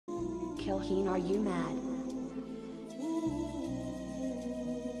kill Heen, are you mad?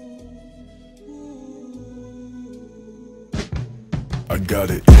 I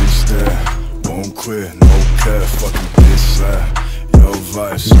got it, it's there. Won't quit, no care, fucking bitch slap. Yo,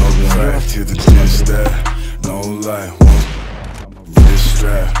 vibe so cracked, hear the diss there. No lie, won't wrist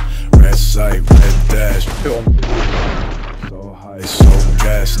strap. Red sight, red dash. So high, so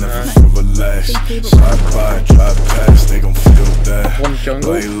gas, never feel relaxed. Slide by, drive past, they gon' feel that.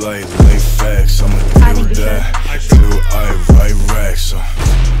 Lay light, lay facts, I'ma feel that. Till I write racks.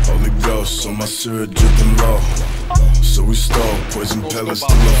 Holy Ghost on my syrup dripping low. So we stole poison pellets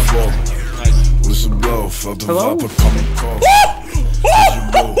to the floor. Whistle blow, felt the viper coming cold.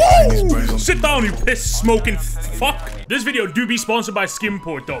 Sit down, you piss smoking fuck. This video do be sponsored by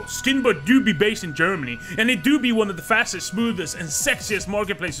Skinport though. Skinport do be based in Germany, and they do be one of the fastest, smoothest, and sexiest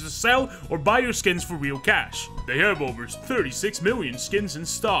marketplaces to sell or buy your skins for real cash. They have over 36 million skins in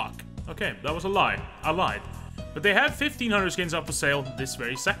stock. Okay, that was a lie. I lied. But they have 1,500 skins up for sale this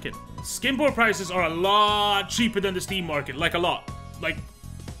very second. Skinport prices are a lot cheaper than the Steam market. Like a lot. Like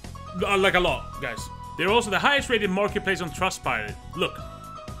a lot, guys. They're also the highest rated marketplace on Trustpilot. Look,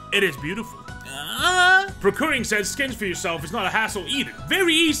 it is beautiful. Procuring said skins for yourself is not a hassle either.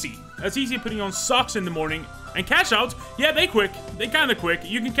 Very easy. As easy as putting on socks in the morning. And cash out, yeah, they quick. They kinda quick.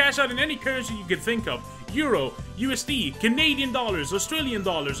 You can cash out in any currency you can think of. Euro, USD, Canadian dollars, Australian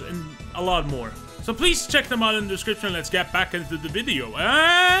dollars, and a lot more. So please check them out in the description. Let's get back into the video.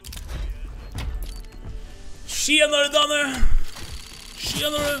 Tjenare Danne!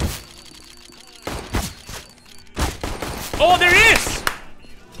 Tjenare! Oh, there is!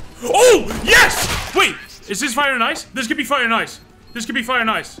 Oh, yes! Wait, is this fire and ice? This could be fire and ice. This could be fire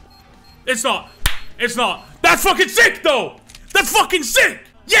and ice. It's not. It's not. That's fucking sick, though! That's fucking sick!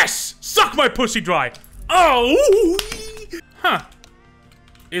 Yes! Suck my pussy dry. Oh! Huh.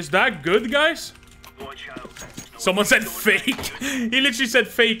 Is that good, guys? Someone said fake. He literally said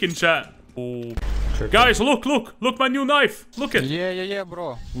fake in chat. Oh. Guys, look, look. Look, my new knife. Look it. Yeah,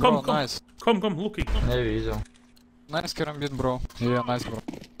 bro. Come, nice. Come, looky. Nice karambit, bro. Yeah, nice, bro.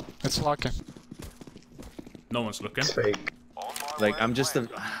 It's lucky. No one's looking. It's fake. Like, I'm just a...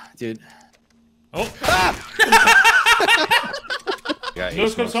 Dude. Oh.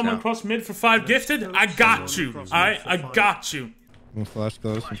 Looks like someone crossed mid for 5 gifted. I got you. Alright, I got you. I'm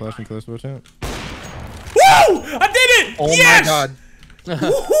flashing close, watch out. Woo! I did it! Oh yes! my god.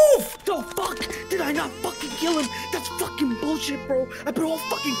 Woohoo! The fuck? Did I not fucking kill him? That's fucking bullshit, bro. I put a whole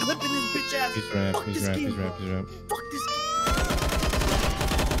fucking clip in his bitch ass. He's ramp, Fuck he's this ramp, game. he's ramp, he's ramp. Fuck this game.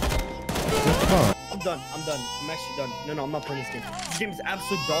 I'm done. I'm actually done. No, I'm not playing this game. This game is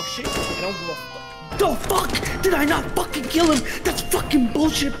absolute dog shit. I don't give a fuck. The fuck? Did I not fucking kill him? That's fucking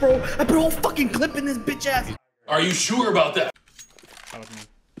bullshit, bro. I put a whole fucking clip in his bitch ass. Are you sure about that? That was me.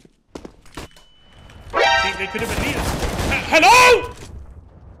 See, they could have been me. Hello?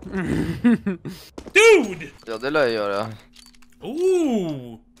 Dude! Ja, det lär jag göra.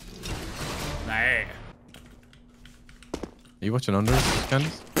 Ooh. Nej. Are you watching under,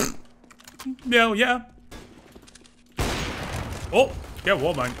 Candice? Yeah. Oh, get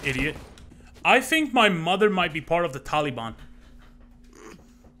what, man, idiot. I think my mother might be part of the Taliban.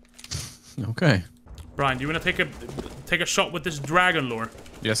 Okay. Brian, do you want to take a shot with this dragon lore?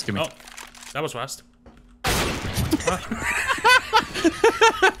 Yes, give me. Oh, that was fast.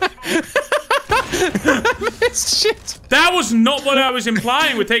 Shit. That was not what I was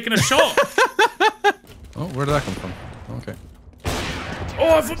implying with taking a shot. Oh, where did that come from? Okay.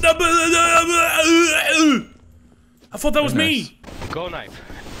 Oh, I thought that was me. Go knife.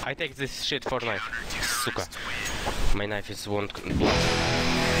 I take this shit for knife. Suka. My knife is won't.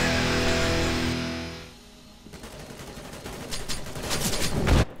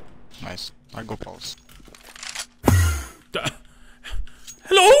 Nice. I go pause.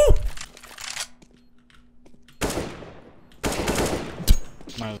 Hello?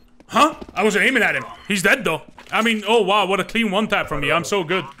 Nice. Huh? I wasn't aiming at him. He's dead though. I mean, oh wow, what a clean one tap from me. I'm so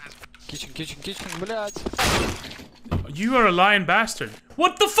good. Kitchen, блядь. You are a lying bastard.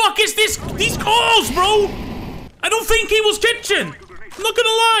 What the fuck is this? These calls, bro? I don't think he was kitchen. I'm not gonna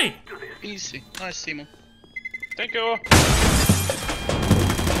lie. Easy. Nice, Simon. Thank you.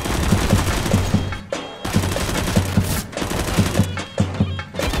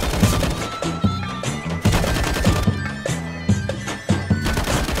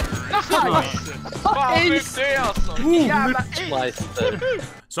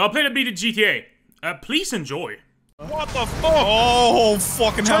 So I'll play the beat of GTA. Please enjoy. What the fuck? Oh,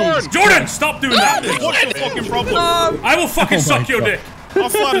 fucking hell. Jordan, stop doing that. What's your fucking problem? I will fucking suck your dick. I'll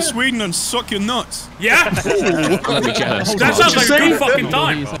fly to Sweden and suck your nuts. Yeah. That sounds like a good fucking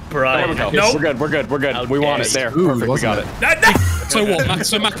time. There we go. No. We're good. We want it there. Ooh, Perfect. We got it. So what?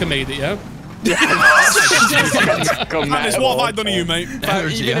 So Maka made it, yeah? Candice, what have I done to you, mate?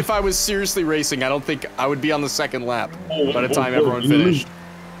 Even if I was seriously racing, I don't think I would be on the second lap by the time everyone finished.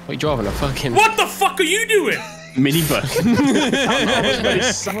 What are you driving a fucking What the fuck are you doing? Minibus.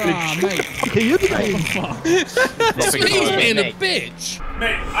 He's being a bitch.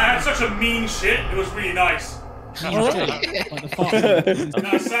 Mate, I had such a mean shit. It was really nice. No,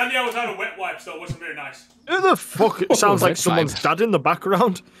 sadly I was out of wet wipes, so it wasn't very nice. Who the fuck? It sounds like someone's dad in the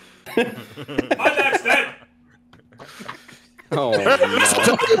background. My dad's dead. Oh, no.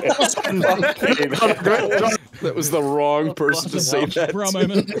 That was the wrong person to say that.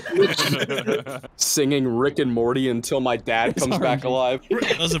 Singing Rick and Morty until my dad comes back alive.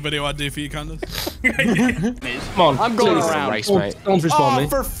 That's a video I'd do for you, Candice. Come on. I'm going around. race, mate? Don't respawn me.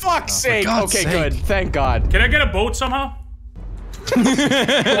 For fuck's sake. God's Okay, sake. good. Thank God. Can I get a boat somehow?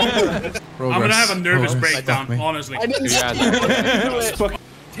 I'm gonna have a nervous breakdown, honestly. I didn't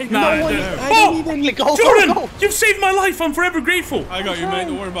Nah, Jordan! You've saved my life! I'm forever grateful! I got you, mate.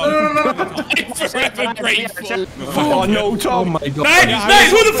 Don't worry about it. Forever grateful. Oh, no, Tom. Oh my god. Nice!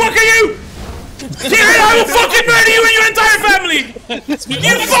 Who the fuck are you? Tyrion, I will fucking murder you and your entire family!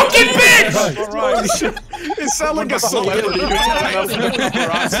 You fucking bitch! Alright. It sounds like a celebrity.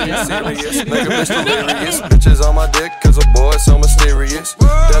 Bitches on my dick, cause a boy so mysterious.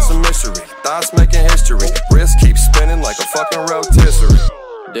 That's a mystery. Thoughts making history. Wrist keeps spinning like a fucking rotisserie.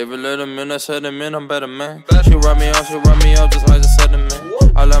 David Letterman, I said him in, I'm better man. She run me off just like I said to me.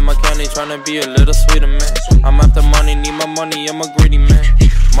 I love my candy, tryna be a little sweeter man. I'm after money, need my money, I'm a greedy man.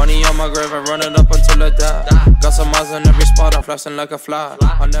 Money on my grave, I run it up until I die. Got some eyes in every spot, I'm flashing like a fly.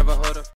 I never heard of